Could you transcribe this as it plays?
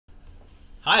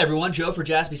Hi everyone, Joe for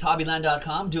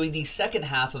JaspysHobbyland.com doing the second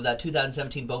half of that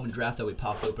 2017 Bowman draft that we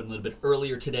popped open a little bit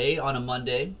earlier today on a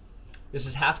Monday. This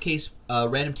is half case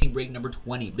random team break number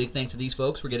 20. Big thanks to these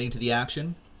folks. We're getting into the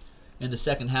action in the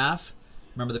second half.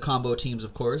 Remember the combo teams,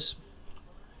 of course.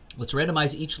 Let's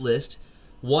randomize each list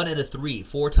 1 and a 3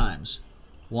 4 times.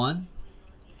 1,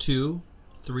 2,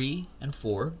 3, and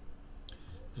 4.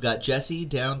 We've got Jesse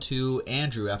down to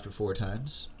Andrew after 4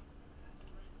 times.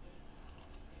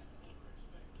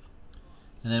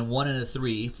 And then 1 and a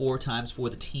 3, 4 times for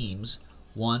the teams.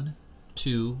 1,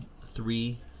 2,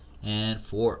 3, and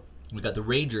 4. We got the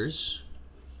Rangers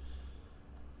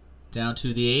down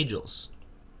to the Angels.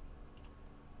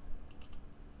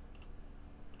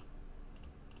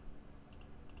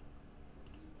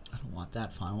 I don't want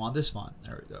that font. I want this font.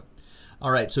 There we go.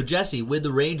 All right, so Jesse with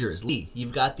the Rangers. Lee,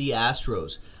 you've got the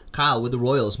Astros. Kyle with the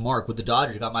Royals. Mark with the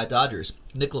Dodgers. Got my Dodgers.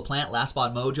 Nick LaPlante, Last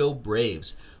Spot Mojo,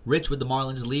 Braves. Rich with the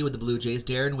Marlins. Lee with the Blue Jays.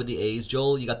 Darren with the A's.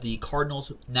 Joel, you got the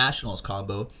Cardinals-Nationals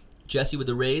combo. Jesse with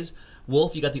the Rays.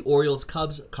 Wolf, you got the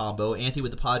Orioles-Cubs combo. Anthony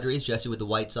with the Padres. Jesse with the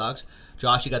White Sox.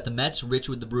 Josh, you got the Mets. Rich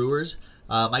with the Brewers.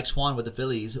 Mike Swan with the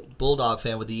Phillies. Bulldog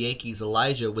fan with the Yankees.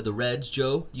 Elijah with the Reds.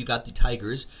 Joe, you got the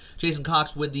Tigers. Jason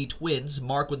Cox with the Twins.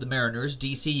 Mark with the Mariners.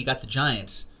 DC, you got the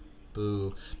Giants.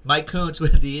 Boo. Mike Kuntz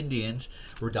with the Indians.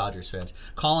 We're Dodgers fans.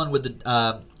 Colin with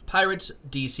the Pirates.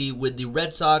 DC with the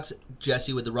Red Sox.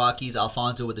 Jesse with the Rockies.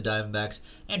 Alfonso with the Diamondbacks.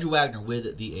 Andrew Wagner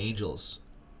with the Angels.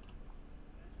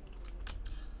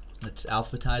 Let's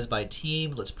alphabetize by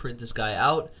team. Let's print this guy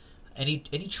out. Any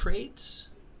trades?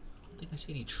 I don't think I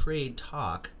see any trade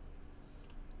talk.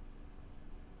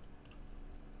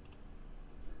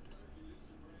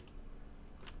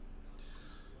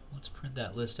 Let's print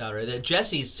that list out right there.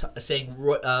 Jesse's saying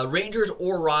Rangers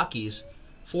or Rockies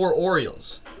for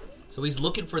Orioles. So he's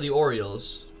looking for the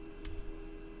Orioles.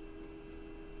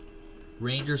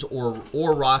 Rangers or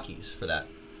Rockies for that.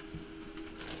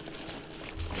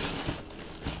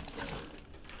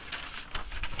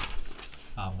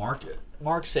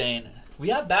 Mark saying, we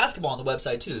have basketball on the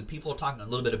website too. People are talking a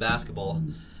little bit of basketball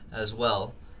as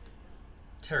well.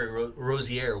 Terry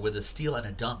Rozier with a steal and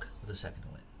a dunk with a second win.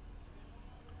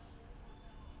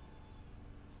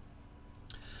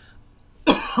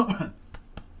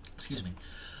 Excuse me.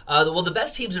 Well, the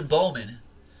best teams in Bowman,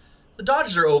 the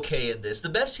Dodgers are okay in this. The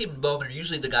best team in Bowman are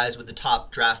usually the guys with the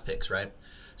top draft picks, right?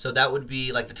 So that would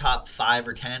be like the top 5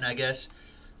 or 10, I guess.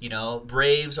 You know,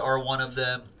 Braves are one of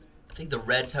them. I think the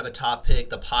Reds have a top pick.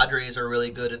 The Padres are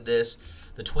really good in this.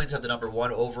 The Twins have the number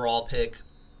 1 overall pick.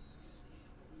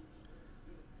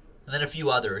 And then a few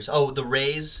others. Oh, the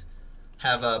Rays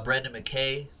have Brendan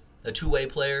McKay, a two-way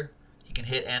player. He can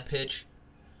hit and pitch.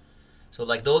 So,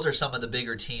 like, those are some of the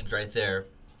bigger teams right there.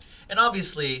 And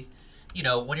obviously, you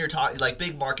know, when you're talking, like,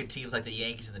 big market teams like the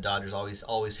Yankees and the Dodgers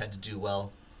always tend to do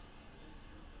well.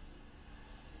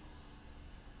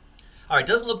 All right,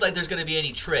 doesn't look like there's going to be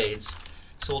any trades.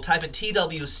 So we'll type in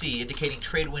TWC, indicating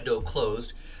trade window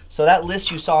closed. So that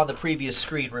list you saw on the previous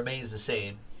screen remains the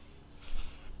same.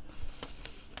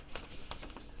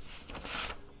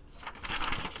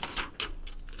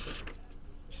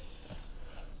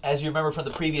 As you remember from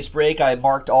the previous break, I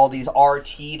marked all these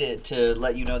RT to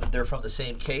let you know that they're from the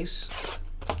same case.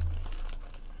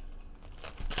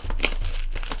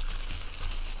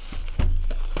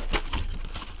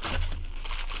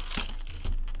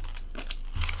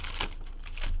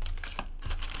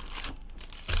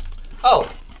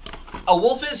 Oh,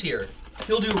 Wolf is here.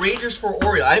 He'll do Rangers for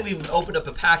Orioles. I haven't even opened up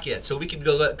a pack yet, so we can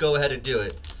go ahead and do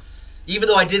it. Even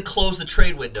though I did close the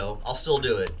trade window, I'll still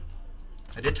do it.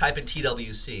 I did type in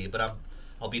TWC, but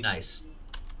I'll be nice.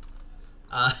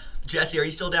 Jesse, are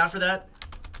you still down for that?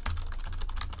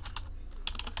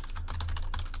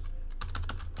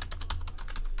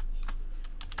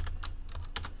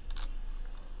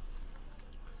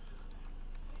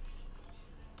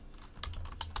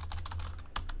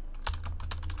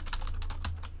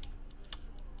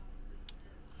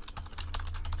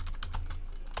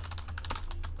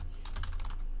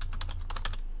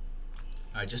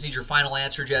 All right, just need your final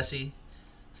answer, Jesse.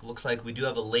 So it looks like we do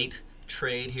have a late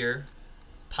trade here,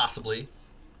 possibly.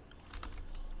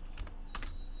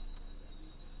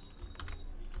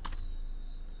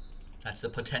 That's the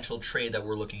potential trade that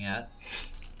we're looking at.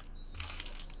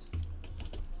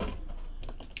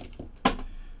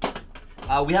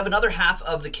 We have another half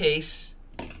of the case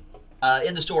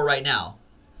in the store right now.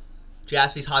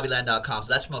 JaspysHobbyland.com. So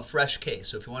that's from a fresh case.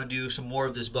 So if you want to do some more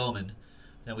of this Bowman,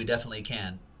 then we definitely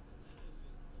can.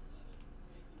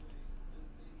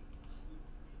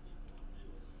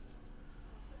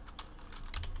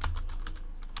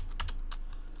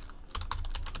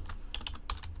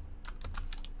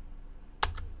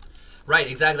 Right,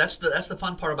 exactly. That's the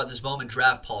fun part about this Bowman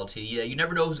draft, Paul T. Yeah, you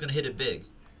never know who's going to hit it big.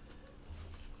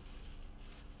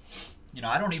 You know,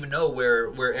 I don't even know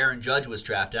where Aaron Judge was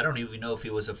drafted. I don't even know if he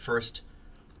was a first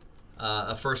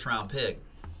round pick.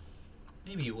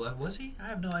 Maybe he was he? I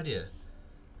have no idea.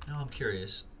 Now I'm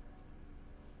curious.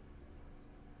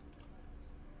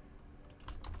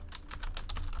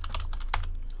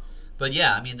 But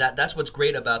yeah, I mean that's what's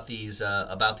great about these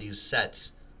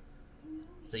sets.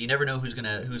 So you never know who's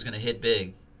gonna hit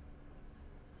big.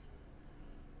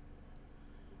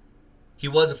 He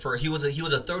was a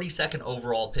 32nd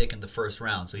overall pick in the first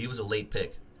round, so he was a late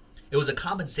pick. It was a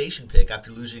compensation pick after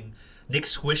losing Nick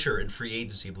Swisher in free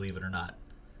agency, believe it or not.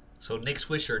 So Nick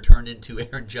Swisher turned into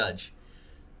Aaron Judge.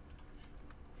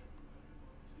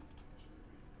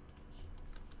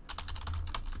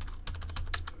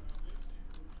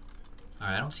 All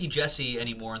right, I don't see Jesse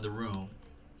anymore in the room.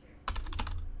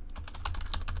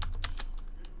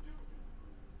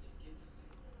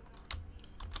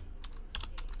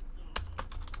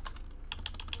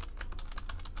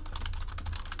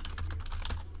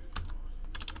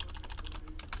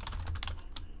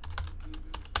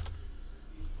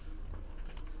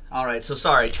 All right, so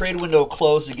sorry, trade window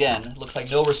closed again. Looks like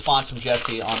no response from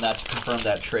Jesse on that to confirm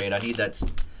that trade. I need that.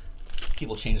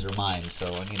 People change their minds, so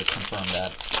I need to confirm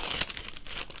that.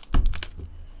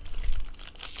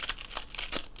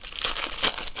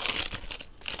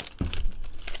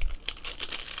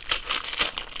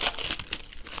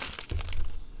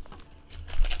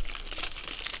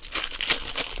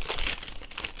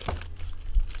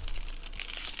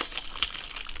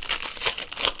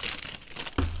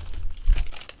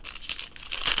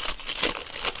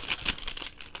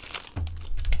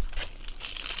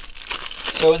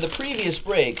 So in the previous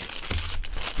break,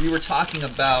 we were talking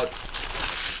about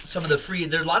some of the free.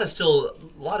 There's a lot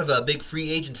of big free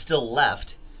agents still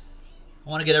left. I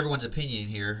want to get everyone's opinion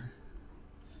here.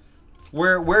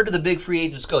 Where do the big free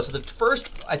agents go? So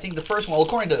I think the first one, well,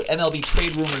 according to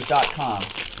MLBTradeRumors.com,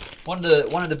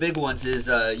 one of the big ones is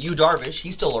Yu Darvish.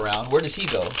 He's still around. Where does he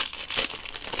go? I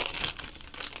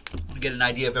want to get an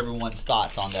idea of everyone's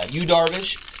thoughts on that. Yu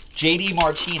Darvish, JD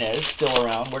Martinez still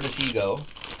around. Where does he go?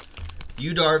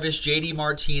 Yu Darvish, JD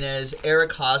Martinez,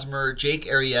 Eric Hosmer, Jake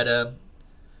Arrieta.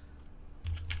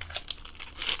 I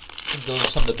think those are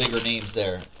some of the bigger names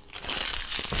there.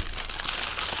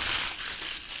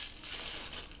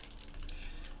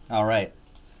 All right.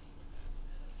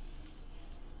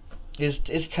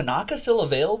 Is Tanaka still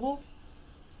available?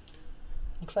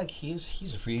 Looks like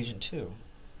he's a free agent too.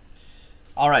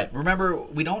 All right. Remember,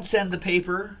 we don't send the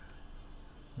paper,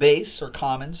 base, or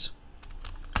commons.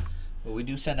 But we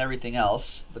do send everything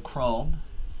else, the chrome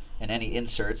and any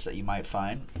inserts that you might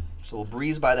find. So we'll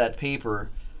breeze by that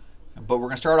paper. But we're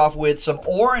going to start off with some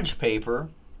orange paper.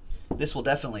 This will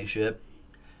definitely ship.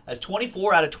 As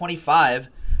 24 out of 25,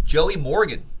 Joey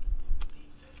Morgan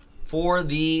for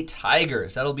the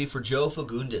Tigers. That'll be for Joe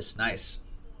Fagundes. Nice.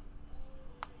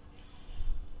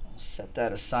 I'll set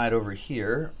that aside over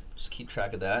here. Just keep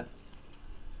track of that.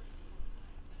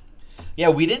 Yeah,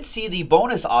 we didn't see the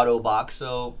bonus auto box,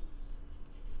 so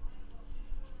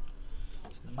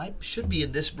should be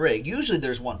in this break. Usually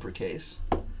there's one per case.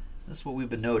 That's what we've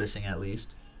been noticing at least.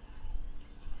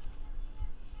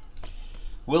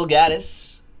 Will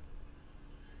Gaddis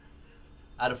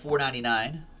out of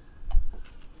 499.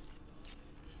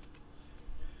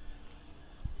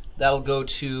 That'll go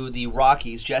to the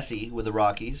Rockies. Jesse with the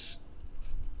Rockies.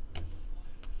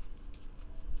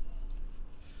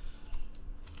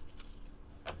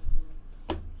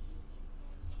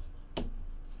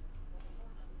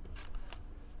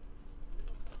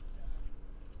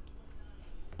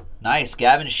 Nice,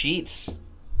 Gavin Sheets.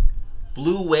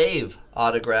 Blue Wave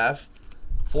autograph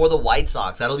for the White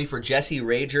Sox. That'll be for Jesse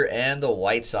Rager and the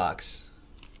White Sox.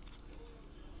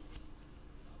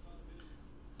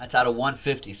 That's out of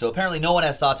 150. So apparently no one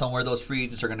has thoughts on where those free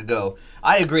agents are going to go.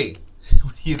 I agree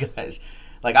with you guys.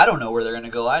 Like, I don't know where they're going to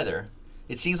go either.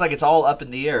 It seems like it's all up in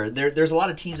the air. There's a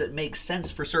lot of teams that make sense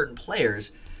for certain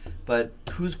players, but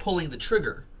who's pulling the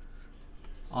trigger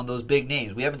on those big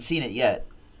names? We haven't seen it yet.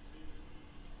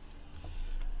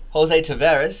 Jose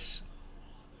Taveras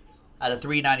out of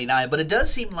 399, but it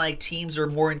does seem like teams are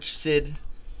more interested,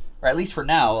 or at least for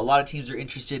now, a lot of teams are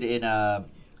interested in,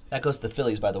 that goes to the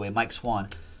Phillies, by the way, Mike Swan,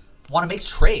 want to make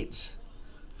trades.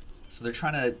 So they're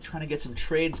trying to get some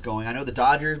trades going. I know the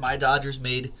Dodgers, my Dodgers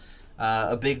made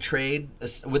a big trade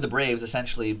with the Braves,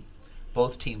 essentially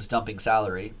both teams dumping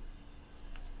salary.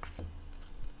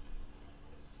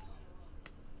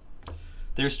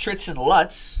 There's Tristan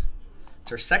Lutz.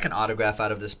 It's our second autograph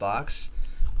out of this box.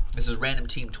 This is Random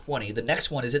Team 20. The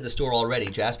next one is in the store already,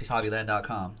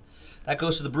 JaspysHobbyland.com. That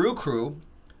goes to the Brew Crew.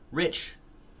 Rich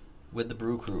with the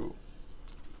Brew Crew.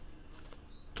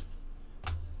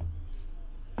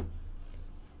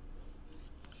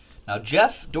 Now,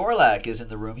 Jeff Dorlack is in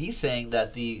the room. He's saying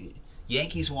that the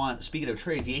Yankees want, speaking of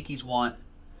trades, the Yankees want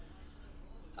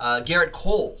Garrett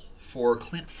Cole for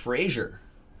Clint Frazier.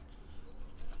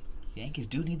 Yankees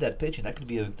do need that pitching. That could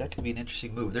be an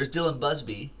interesting move. There's Dylan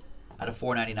Busby out of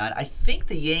 $4.99. I think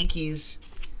the Yankees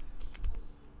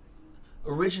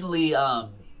originally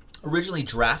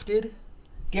drafted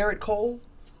Garrett Cole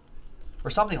or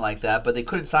something like that, but they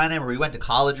couldn't sign him, or he went to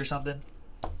college or something.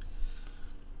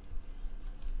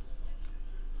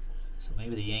 So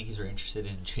maybe the Yankees are interested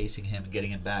in chasing him and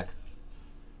getting him back.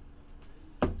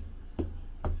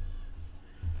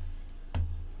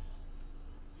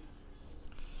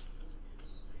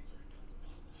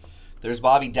 There's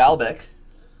Bobby Dalbec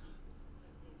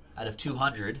out of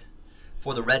 200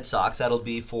 for the Red Sox. That'll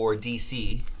be for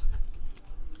DC.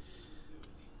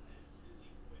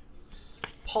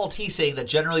 Paul T saying that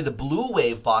generally the Blue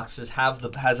Wave boxes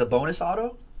has a bonus auto.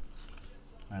 All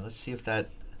right, let's see if that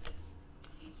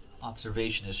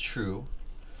observation is true.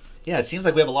 Yeah, it seems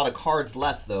like we have a lot of cards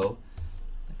left, though.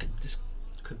 This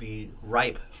could be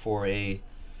ripe for a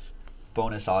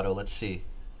bonus auto. Let's see.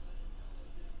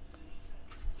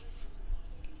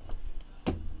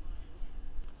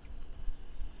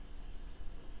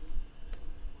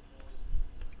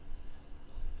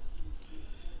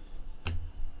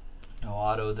 No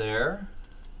auto there.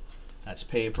 That's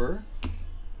paper.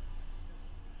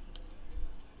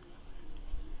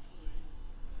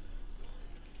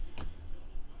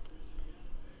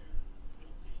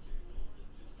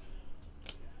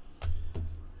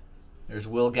 There's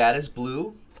Will Gaddis,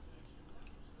 blue.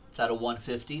 It's out of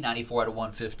 150, 94 out of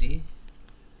 150.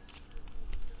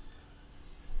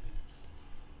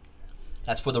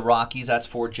 That's for the Rockies. That's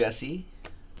for Jesse.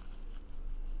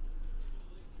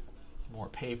 More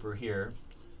paper here.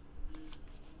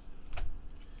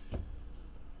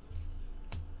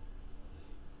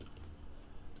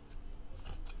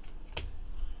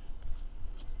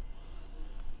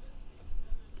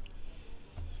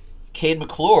 Cade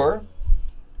McClure.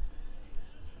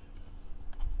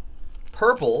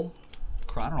 Purple.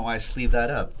 I don't know why I sleeved that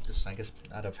up. Just, I guess,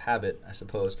 out of habit, I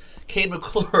suppose. Cade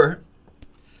McClure.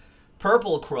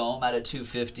 Purple chrome out of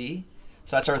 250.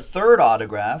 So that's our third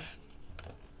autograph.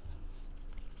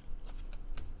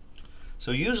 So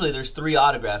usually there's 3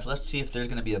 autographs. Let's see if there's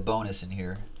going to be a bonus in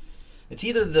here. It's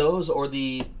either those or I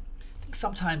think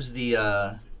sometimes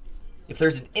if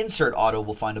there's an insert auto,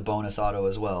 we'll find a bonus auto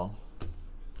as well.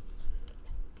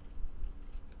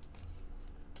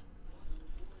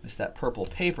 It's that purple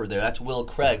paper there. That's Will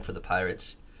Craig for the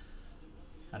Pirates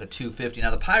out of 250. Now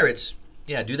the Pirates,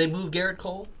 yeah, do they move Garrett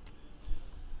Cole?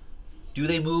 Do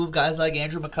they move guys like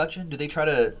Andrew McCutchen? Do they try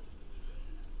to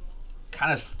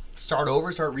kind of start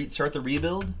over, start the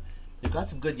rebuild? They've got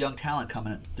some good young talent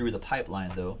coming through the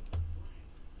pipeline, though.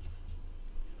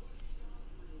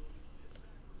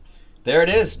 There it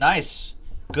is. Nice.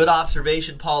 Good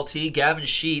observation, Paul T. Gavin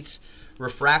Sheets,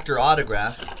 refractor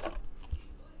autograph.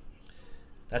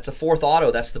 That's a 4th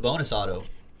auto. That's the bonus auto.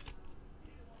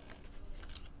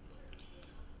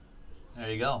 There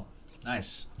you go.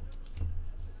 Nice.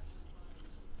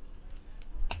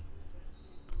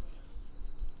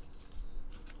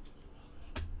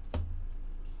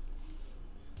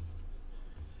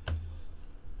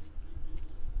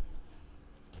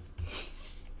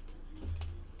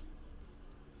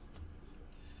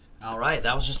 All right,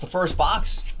 that was just the first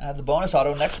box. I have the bonus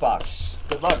auto next box.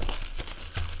 Good luck.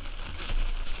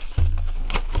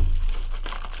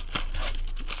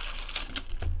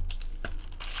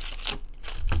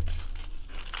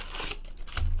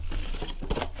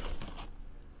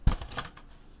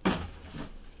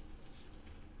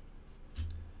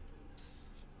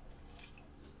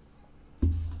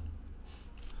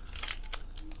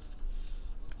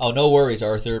 Oh, no worries,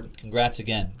 Arthur. Congrats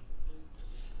again.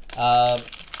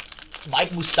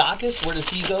 Mike Moustakas, where does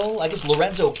he go? I guess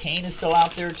Lorenzo Cain is still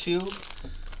out there, too.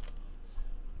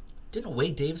 Didn't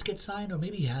Wade Davis get signed? Or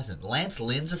maybe he hasn't. Lance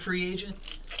Lynn's a free agent.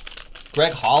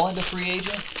 Greg Holland a free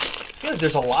agent. I feel like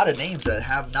there's a lot of names that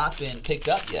have not been picked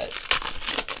up yet.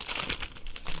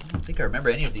 I don't think I remember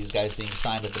any of these guys being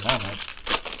signed at the moment.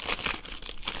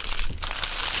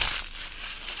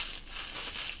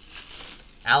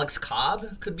 Alex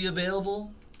Cobb could be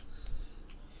available.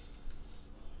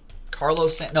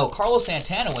 Carlos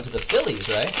Santana went to the Phillies,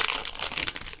 right?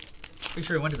 Pretty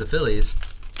sure he went to the Phillies.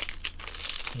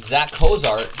 Zach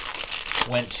Cozart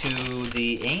went to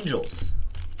the Angels.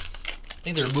 I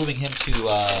think they're moving him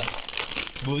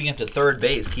to third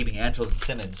base, keeping Angelo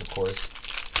Simmons, of course.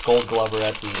 Gold Glover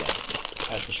at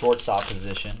the shortstop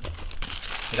position.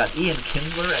 They got Ian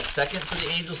Kinsler at second for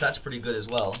the Angels. That's pretty good as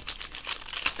well.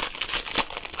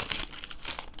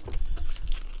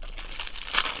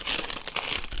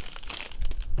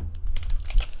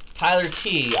 Tyler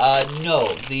T.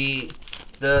 No,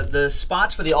 the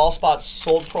spots for the all spots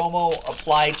sold promo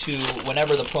apply to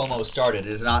whenever the promo started.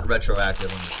 It is not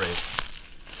retroactive, I'm afraid.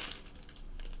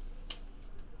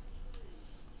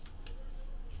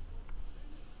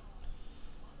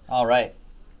 All right.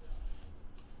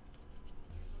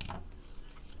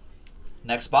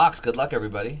 Next box. Good luck,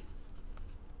 everybody.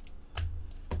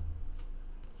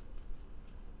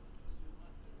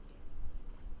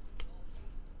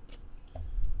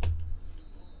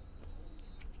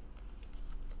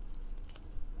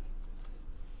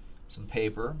 Some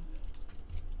paper.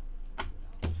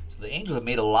 So the Angels have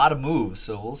made a lot of moves,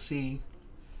 so we'll see.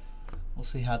 We'll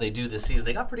see how they do this season.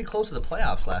 They got pretty close to the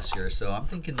playoffs last year, so I'm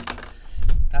thinking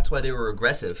that's why they were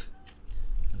aggressive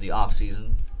in the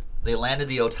offseason. They landed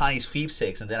the Ohtani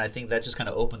sweepstakes, and then I think that just kind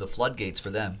of opened the floodgates for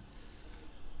them.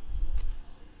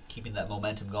 Keeping that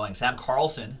momentum going. Sam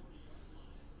Carlson,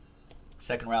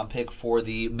 second round pick for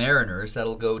the Mariners.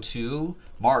 That'll go to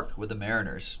Mark with the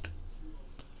Mariners.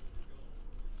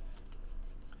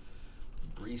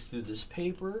 Breeze through this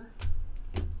paper.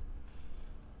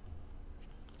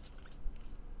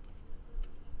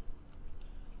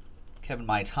 Kevin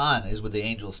Maitan is with the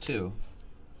Angels too.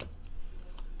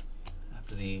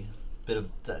 After the bit of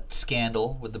that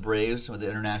scandal with the Braves, with the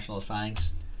international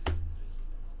signings.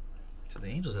 So the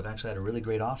Angels have actually had a really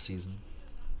great offseason.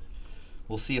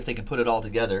 We'll see if they can put it all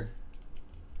together.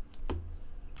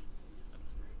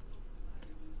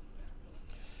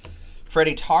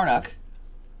 Freddie Tarnok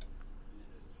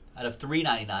out of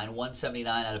 399,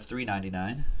 179 out of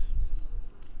 399.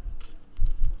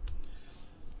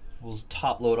 We'll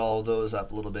top load all of those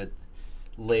up a little bit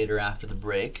later after the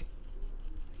break.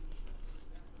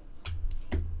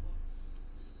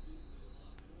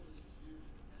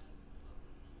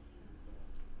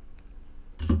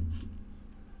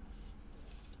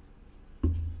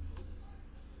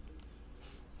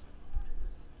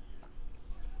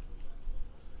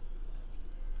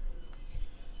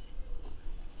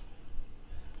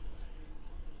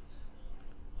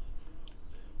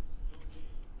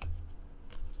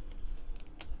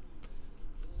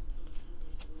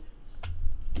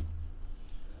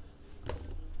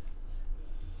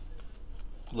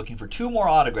 Looking for two more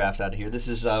autographs out of here. This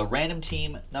is random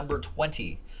team number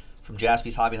 20 from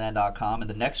JaspysHobbyland.com, and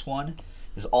the next one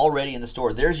is already in the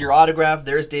store. There's your autograph.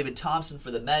 There's David Thompson for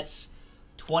the Mets,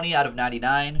 20 out of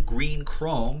 99, green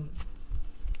chrome.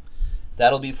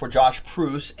 That'll be for Josh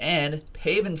Pruce, and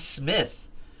Pavin Smith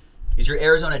is your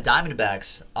Arizona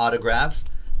Diamondbacks autograph.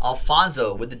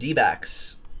 Alfonso with the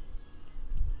D-backs.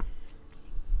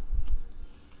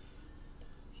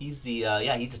 He's the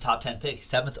he's the top 10 pick,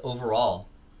 7th overall.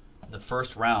 The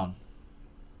first round.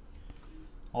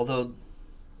 Although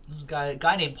a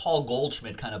guy named Paul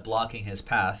Goldschmidt kind of blocking his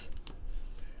path.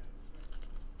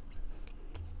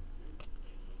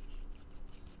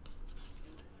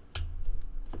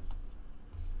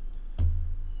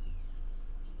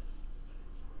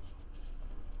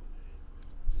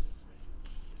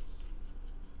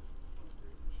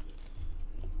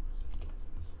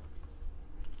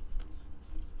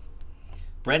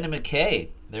 Brendan McKay,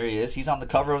 there he is. He's on the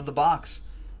cover of the box.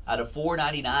 Out of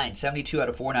 499, 72 out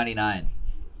of 499.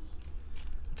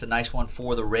 It's a nice one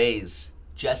for the Rays.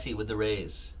 Jesse with the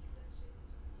Rays.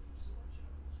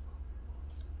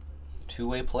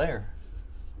 Two-way player.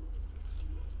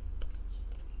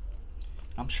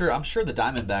 I'm sure the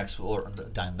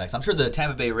Diamondbacks I'm sure the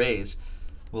Tampa Bay Rays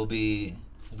will be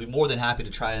more than happy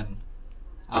to try him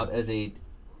out as a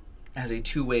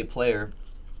two-way player.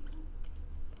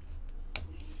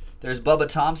 There's Bubba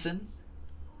Thompson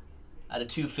out of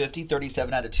 250,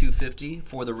 37 out of 250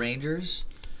 for the Rangers.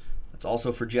 That's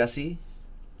also for Jesse.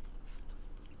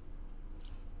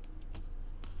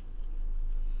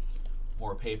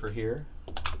 More paper here.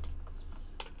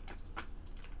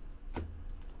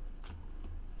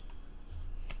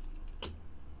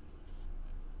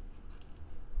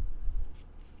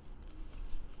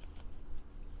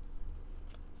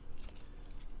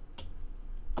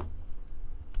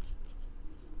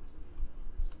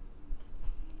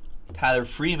 Tyler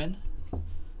Freeman,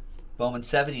 Bowman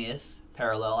 70th,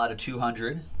 parallel out of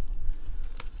 200.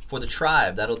 For the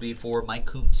Tribe, that'll be for Mike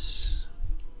Kuntz.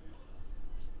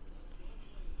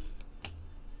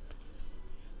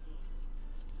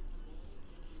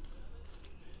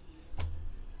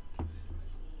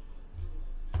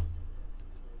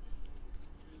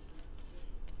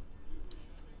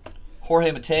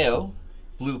 Jorge Mateo,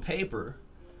 blue paper,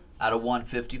 out of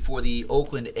 150 for the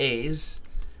Oakland A's.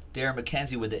 Darren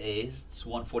McKenzie with the A's. It's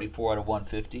 144 out of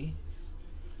 150.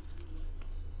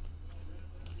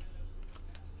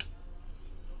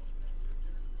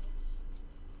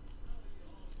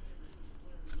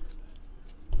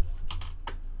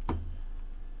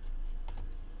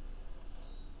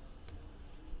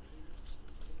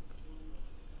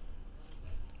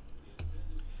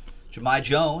 Jahmai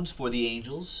Jones for the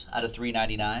Angels out of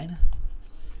 399.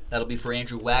 That'll be for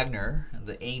Andrew Wagner,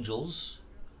 the Angels.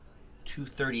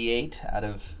 238 out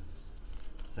of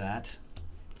that.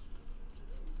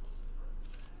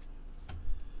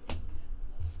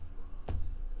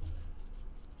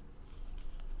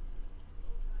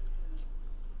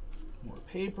 More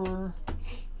paper.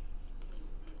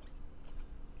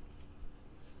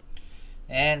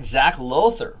 And Zach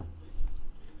Lothar.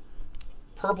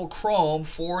 Purple chrome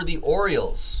for the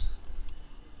Orioles.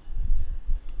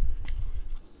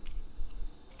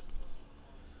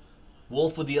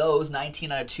 Wolf with the O's,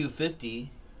 19 out of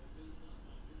 250.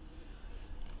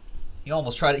 He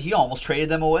almost traded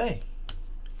them away.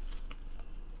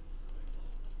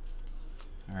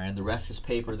 All right, and the rest is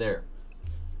paper there.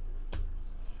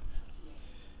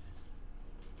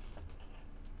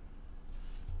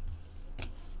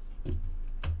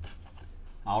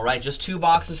 All right, just 2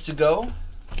 boxes to go.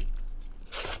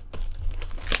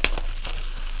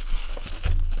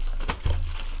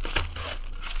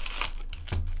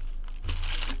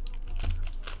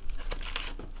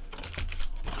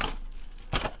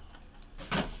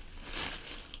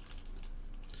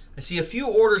 I see a few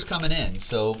orders coming in,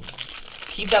 so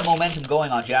keep that momentum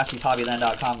going on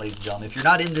JaspysHobbyland.com, ladies and gentlemen. If you're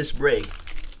not in this break,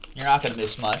 you're not going to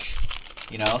miss much,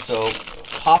 you know. So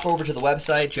hop over to the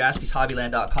website,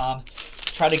 JaspysHobbyland.com.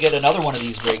 Try to get another one of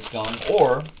these breaks going,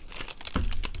 or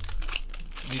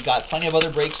we've got plenty of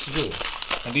other breaks to do.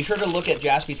 And be sure to look at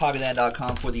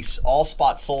JaspysHobbyland.com for these all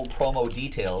spot sold promo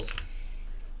details.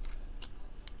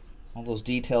 All those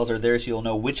details are there so you'll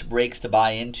know which breaks to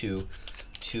buy into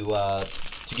to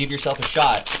give yourself a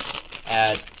shot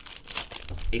at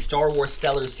a Star Wars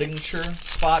Stellar signature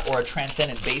spot or a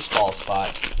Transcendent Baseball spot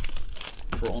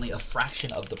for only a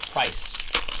fraction of the price.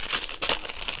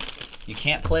 You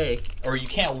can't play, or you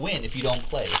can't win if you don't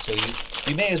play, so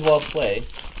you may as well play.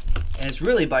 And it's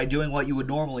really by doing what you would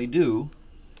normally do,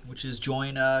 which is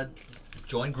join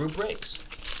group breaks.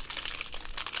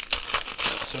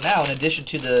 So now, in addition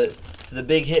to the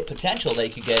big hit potential that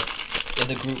you can get in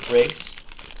the group breaks,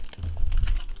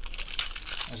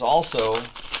 there's also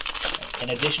an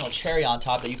additional cherry on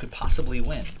top that you could possibly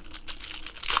win.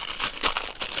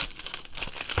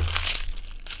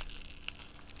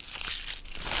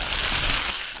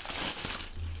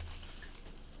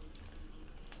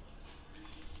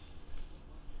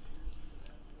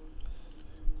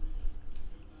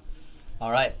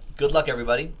 All right, good luck,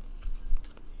 everybody.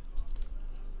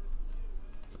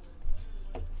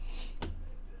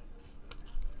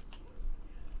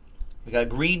 We got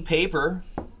green paper.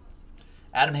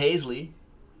 Adam Hazley,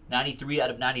 93 out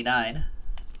of 99.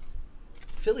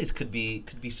 Phillies could be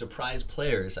surprise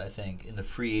players, I think, in the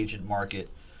free agent market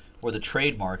or the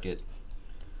trade market.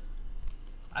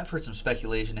 I've heard some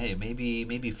speculation. Hey,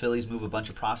 maybe Phillies move a bunch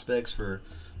of prospects for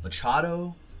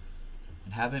Machado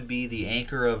and have him be the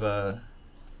anchor of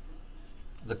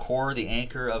the core, the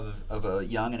anchor of a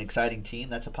young and exciting team.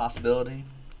 That's a possibility.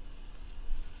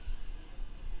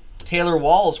 Taylor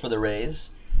Walls for the Rays.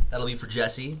 That'll be for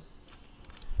Jesse.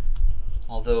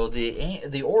 Although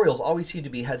the Orioles always seem to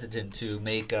be hesitant to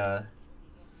make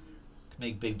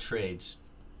big trades.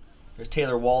 There's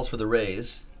Taylor Walls for the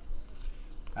Rays.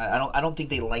 I don't think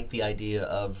they like the idea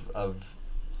of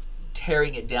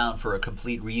tearing it down for a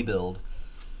complete rebuild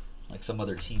like some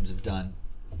other teams have done.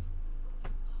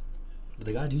 But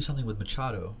they gotta do something with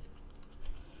Machado.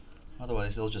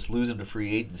 Otherwise they'll just lose him to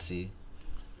free agency.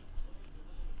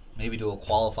 Maybe do a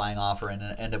qualifying offer and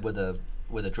end up with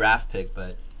a draft pick,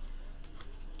 but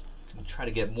try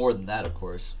to get more than that, of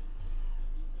course.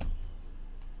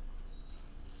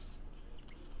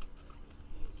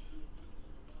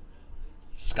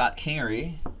 Scott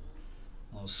Kingery,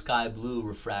 those sky blue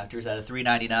refractors out of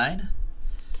 399.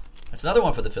 That's another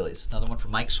one for the Phillies. Another one for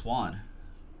Mike Swan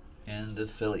and the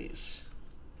Phillies.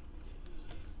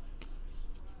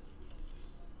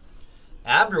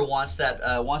 Abner wants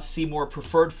to see more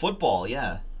preferred football.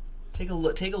 Yeah, take a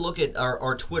look at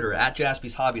our Twitter at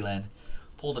Jaspys Hobbyland.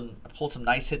 Pulled some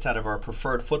nice hits out of our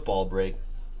preferred football break.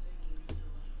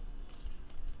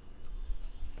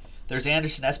 There's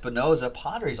Anderson Espinoza.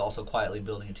 Padres also quietly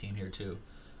building a team here too,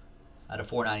 out of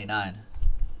 499.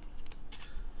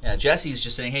 Yeah, Jesse's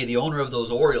just saying, hey, the owner of those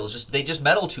Orioles, they just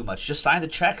meddle too much. Just sign the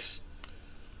checks.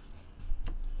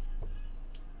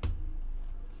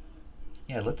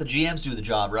 Yeah, let the GMs do the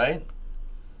job, right?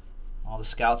 All the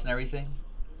scouts and everything.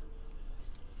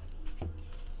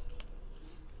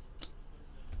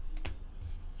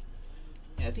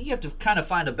 Yeah, I think you have to kind of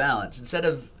find a balance. Instead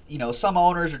of, some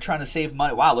owners are trying to save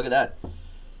money. Wow, look at that.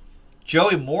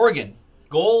 Joey Morgan,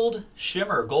 gold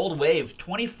shimmer, gold wave,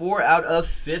 24 out of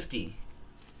 50.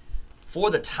 For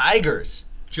the Tigers.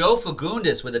 Joe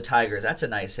Fagundes with the Tigers. That's a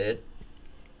nice hit.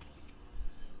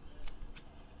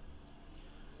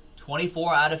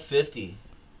 24 out of 50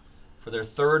 for their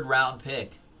 3rd round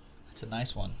pick. That's a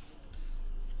nice one.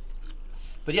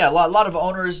 But yeah, a lot of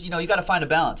owners, you got to find a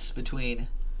balance between,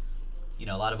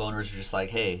 a lot of owners are just like,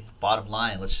 hey, bottom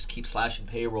line, let's just keep slashing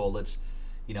payroll. Let's,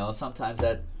 sometimes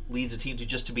that leads a team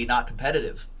to be not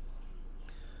competitive.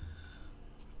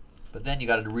 But then you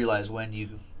got to realize when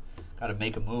you got to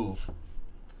make a move.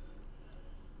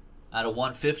 Out of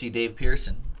 150, Dave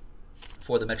Pearson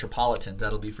for the Metropolitans.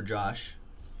 That'll be for Josh.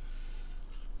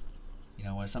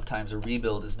 When sometimes a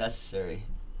rebuild is necessary.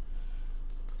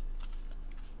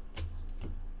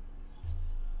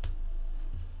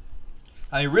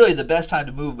 I mean, really, the best time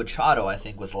to move Machado, I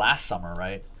think, was last summer,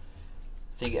 right?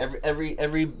 I think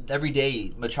every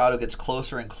day Machado gets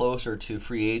closer and closer to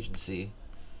free agency.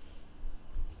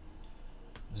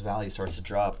 His value starts to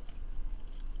drop.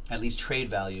 At least trade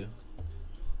value.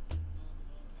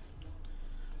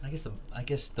 I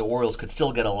guess the Orioles could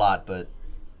still get a lot, but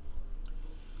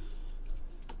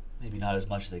maybe not as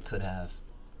much as they could have.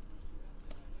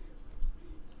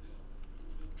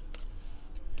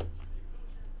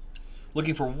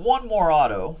 Looking for one more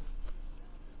auto.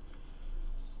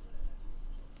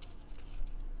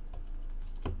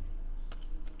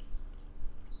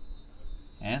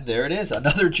 And there it is,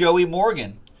 another Joey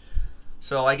Morgan.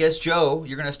 So I guess, Joe,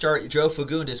 you're going to start Joe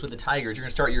Fagundes with the Tigers. You're going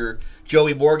to start your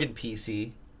Joey Morgan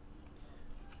PC.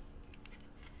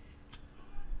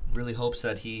 Really hopes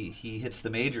that he hits the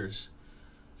majors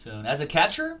soon. As a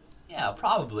catcher? Yeah,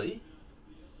 probably.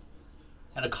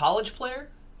 And a college player?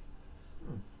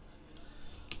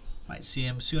 Might see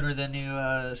him sooner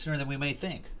than we may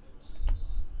think.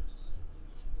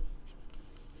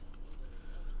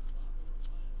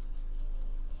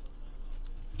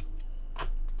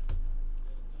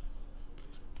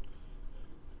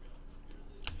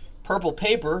 Purple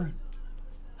paper.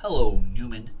 Hello,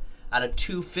 Newman. Out of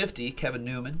 250, Kevin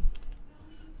Newman.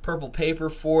 Purple paper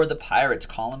for the Pirates,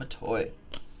 Colin Matoy.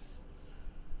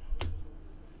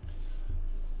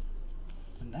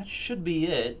 And that should be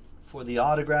it for the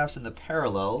autographs and the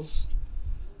parallels.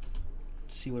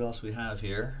 Let's see what else we have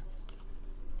here.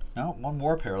 No, one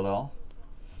more parallel.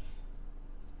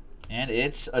 And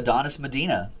it's Adonis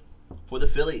Medina for the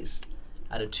Phillies.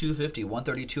 Out of 250,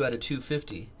 132 out of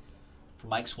 250 for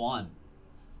Mike Swan.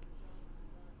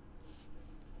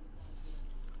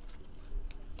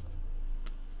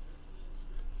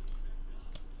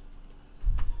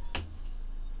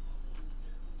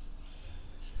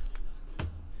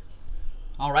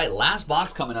 All right, last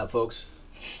box coming up, folks.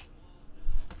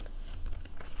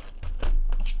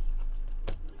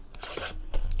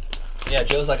 Yeah,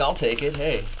 Joe's like, I'll take it.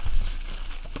 Hey,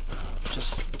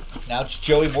 just now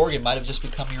Joey Morgan might have just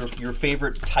become your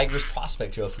favorite Tigers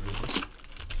prospect, Joe Fagundes.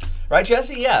 Right,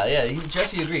 Jesse? Yeah.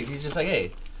 Jesse agrees. He's just like,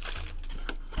 hey,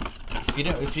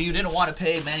 if you didn't want to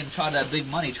pay Manny Machado that big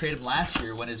money, trade him last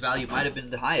year when his value might have been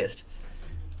the highest.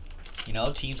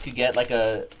 Teams could get like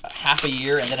a half a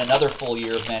year and then another full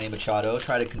year of Manny Machado,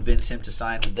 try to convince him to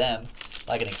sign with them,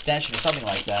 like an extension or something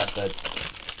like that. But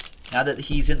now that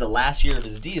he's in the last year of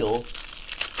his deal,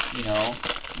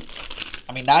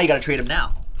 now you got to trade him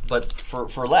now, but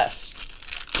for less.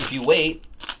 If you wait,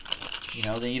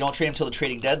 then you don't trade him until the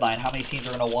trading deadline. How many teams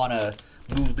are going to want to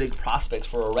move big prospects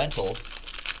for a rental?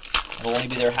 It'll only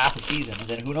be there half a season, and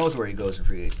then who knows where he goes in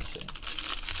free agency.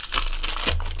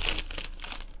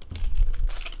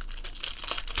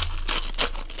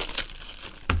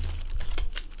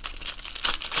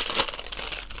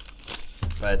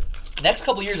 But next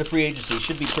couple years of free agency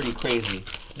should be pretty crazy.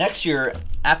 Next year,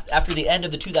 after the end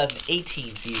of the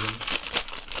 2018 season,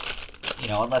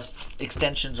 unless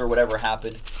extensions or whatever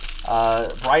happen,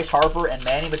 Bryce Harper and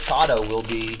Manny Machado will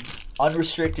be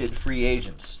unrestricted free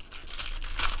agents.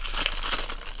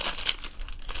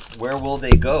 Where will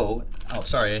they go? Oh,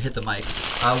 sorry, I hit the mic.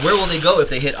 Where will they go if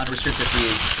they hit unrestricted free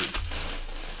agency?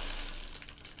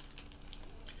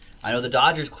 I know the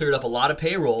Dodgers cleared up a lot of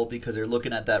payroll because they're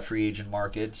looking at that free agent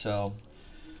market. So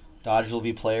Dodgers will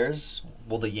be players.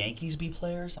 Will the Yankees be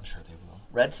players? I'm sure they will.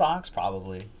 Red Sox?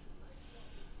 Probably.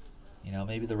 You know,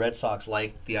 maybe the Red Sox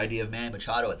like the idea of Manny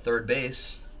Machado at third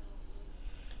base.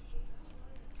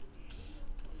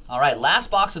 All right, last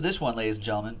box of this one, ladies and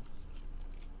gentlemen.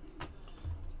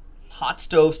 Hot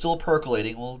stove still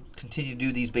percolating. We'll continue to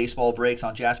do these baseball breaks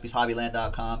on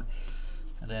JaspysHobbyland.com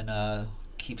and then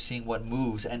keep seeing what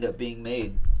moves end up being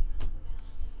made.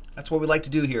 That's what we like to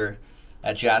do here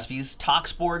at Jaspys. Talk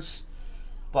sports,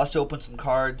 bust open some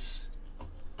cards,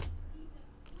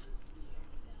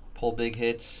 pull big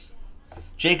hits.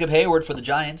 Jacob Hayward for the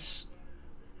Giants.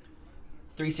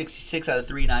 366 out of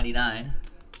 399.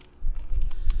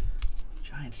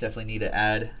 Giants definitely need to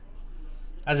add.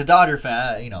 As a Dodger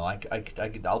fan, you know,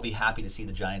 I'll be happy to see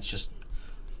the Giants just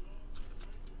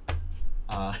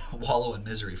wallow in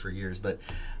misery for years. But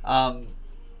no,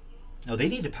 they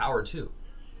need to power too.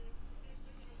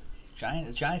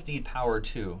 Giants need power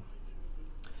too.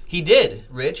 He did,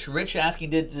 Rich. Rich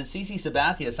asking, did CC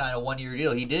Sabathia sign a one-year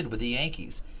deal? He did with the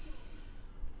Yankees.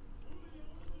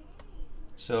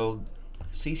 So,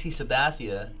 CC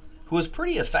Sabathia, who was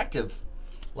pretty effective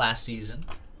last season,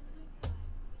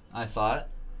 I thought.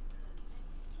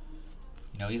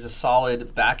 You know, he's a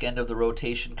solid back end of the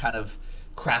rotation kind of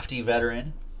crafty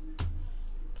veteran.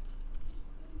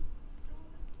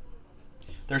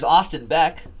 There's Austin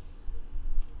Beck.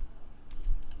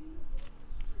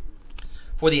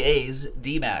 For the A's,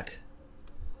 D-Mac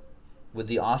with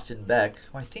the Austin Beck,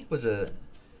 who I think was a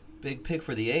big pick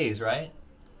for the A's, right?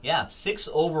 Yeah, 6th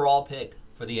overall pick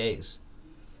for the A's.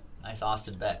 Nice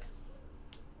Austin Beck.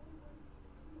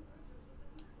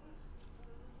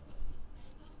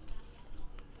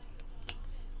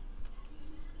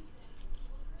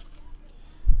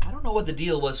 I don't know what the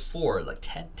deal was for, like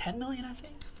 10 million, I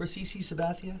think, for CC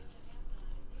Sabathia.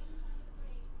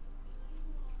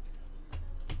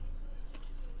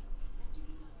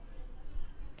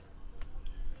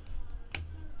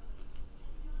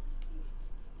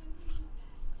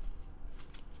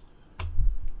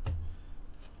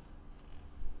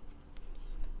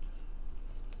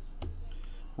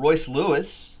 Royce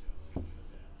Lewis,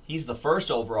 he's the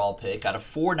 1st overall pick out of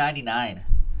 499.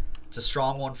 It's a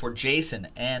strong one for Jason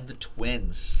and the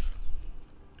Twins.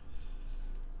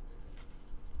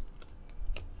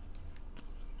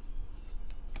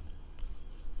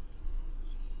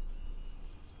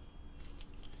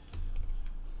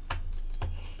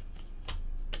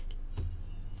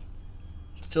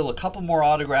 Still a couple more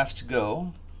autographs to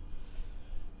go.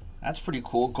 That's pretty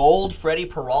cool. Gold, Freddie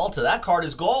Peralta. That card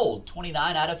is gold.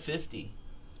 29 out of 50.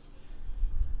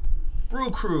 Brew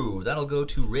Crew. That'll go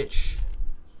to Rich.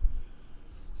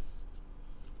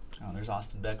 Oh, there's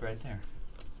Austin Beck right there.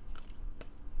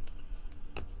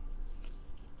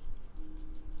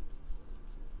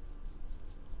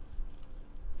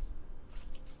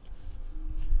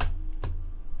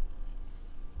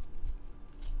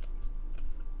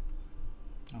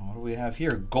 Oh, what do we have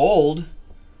here? Gold.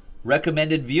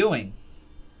 Recommended viewing.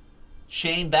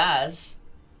 Shane Baz,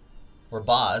 or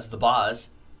Boz, the Boz.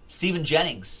 Steven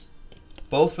Jennings,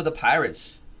 both for the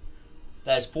Pirates.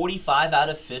 That is 45 out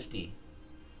of 50.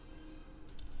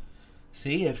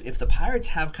 See, if the Pirates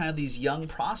have kind of these young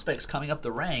prospects coming up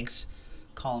the ranks,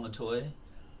 Colin Matoy,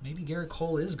 maybe Garrett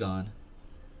Cole is gone.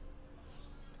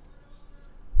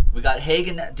 We got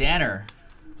Hagen Danner.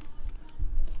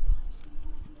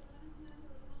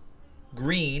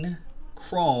 Green.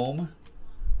 Chrome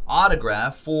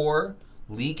autograph for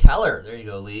Lee Keller. There you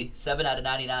go, Lee. 7 out of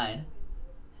 99.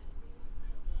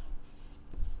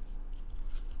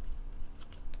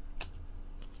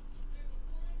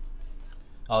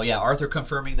 Oh yeah, Arthur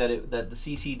confirming that the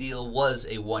CC deal was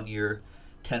a 1-year,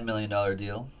 $10 million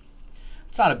deal.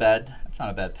 It's not a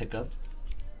bad pickup.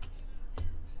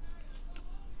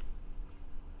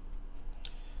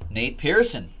 Nate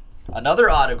Pearson, another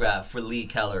autograph for Lee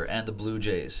Keller and the Blue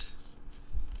Jays.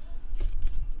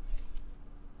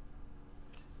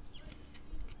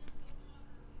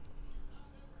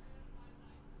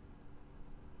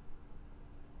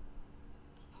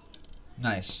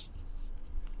 Nice.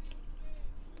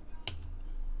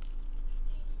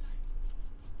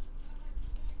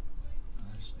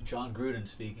 John Gruden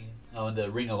speaking. Oh, in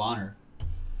the Ring of Honor.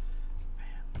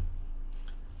 Man.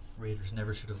 Raiders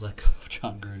never should have let go of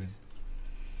John Gruden.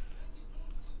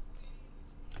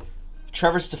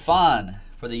 Trevor Stefan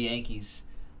for the Yankees.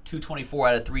 224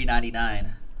 out of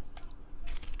 399.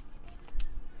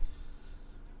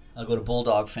 I'll go to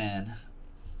Bulldog fan.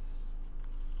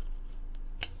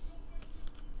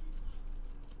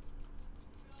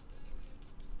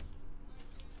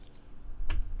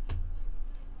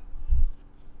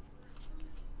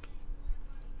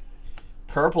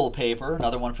 Purple paper,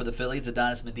 another one for the Phillies,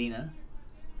 Adonis Medina.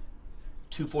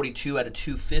 242 out of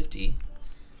 250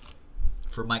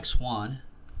 for Mike Swan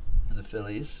and the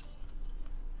Phillies.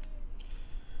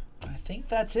 I think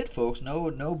that's it, folks.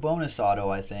 No bonus auto,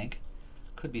 I think.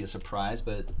 Could be a surprise,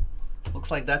 but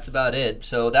looks like that's about it.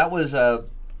 So that was, oh,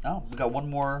 we got one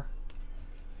more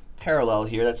parallel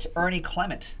here. That's Ernie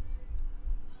Clement.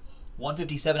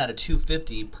 157 out of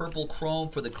 250. Purple Chrome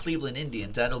for the Cleveland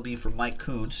Indians. That'll be for Mike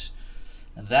Kuntz.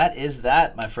 And that is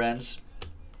that, my friends.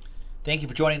 Thank you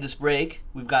for joining this break.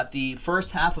 We've got the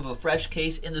first half of a fresh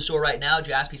case in the store right now,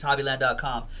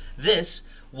 JaspysHobbyland.com. This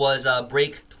was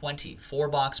break 20,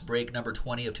 4-box break number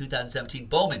 20 of 2017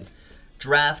 Bowman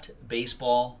Draft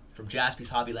Baseball from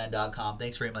JaspysHobbyland.com.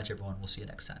 Thanks very much, everyone. We'll see you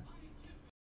next time.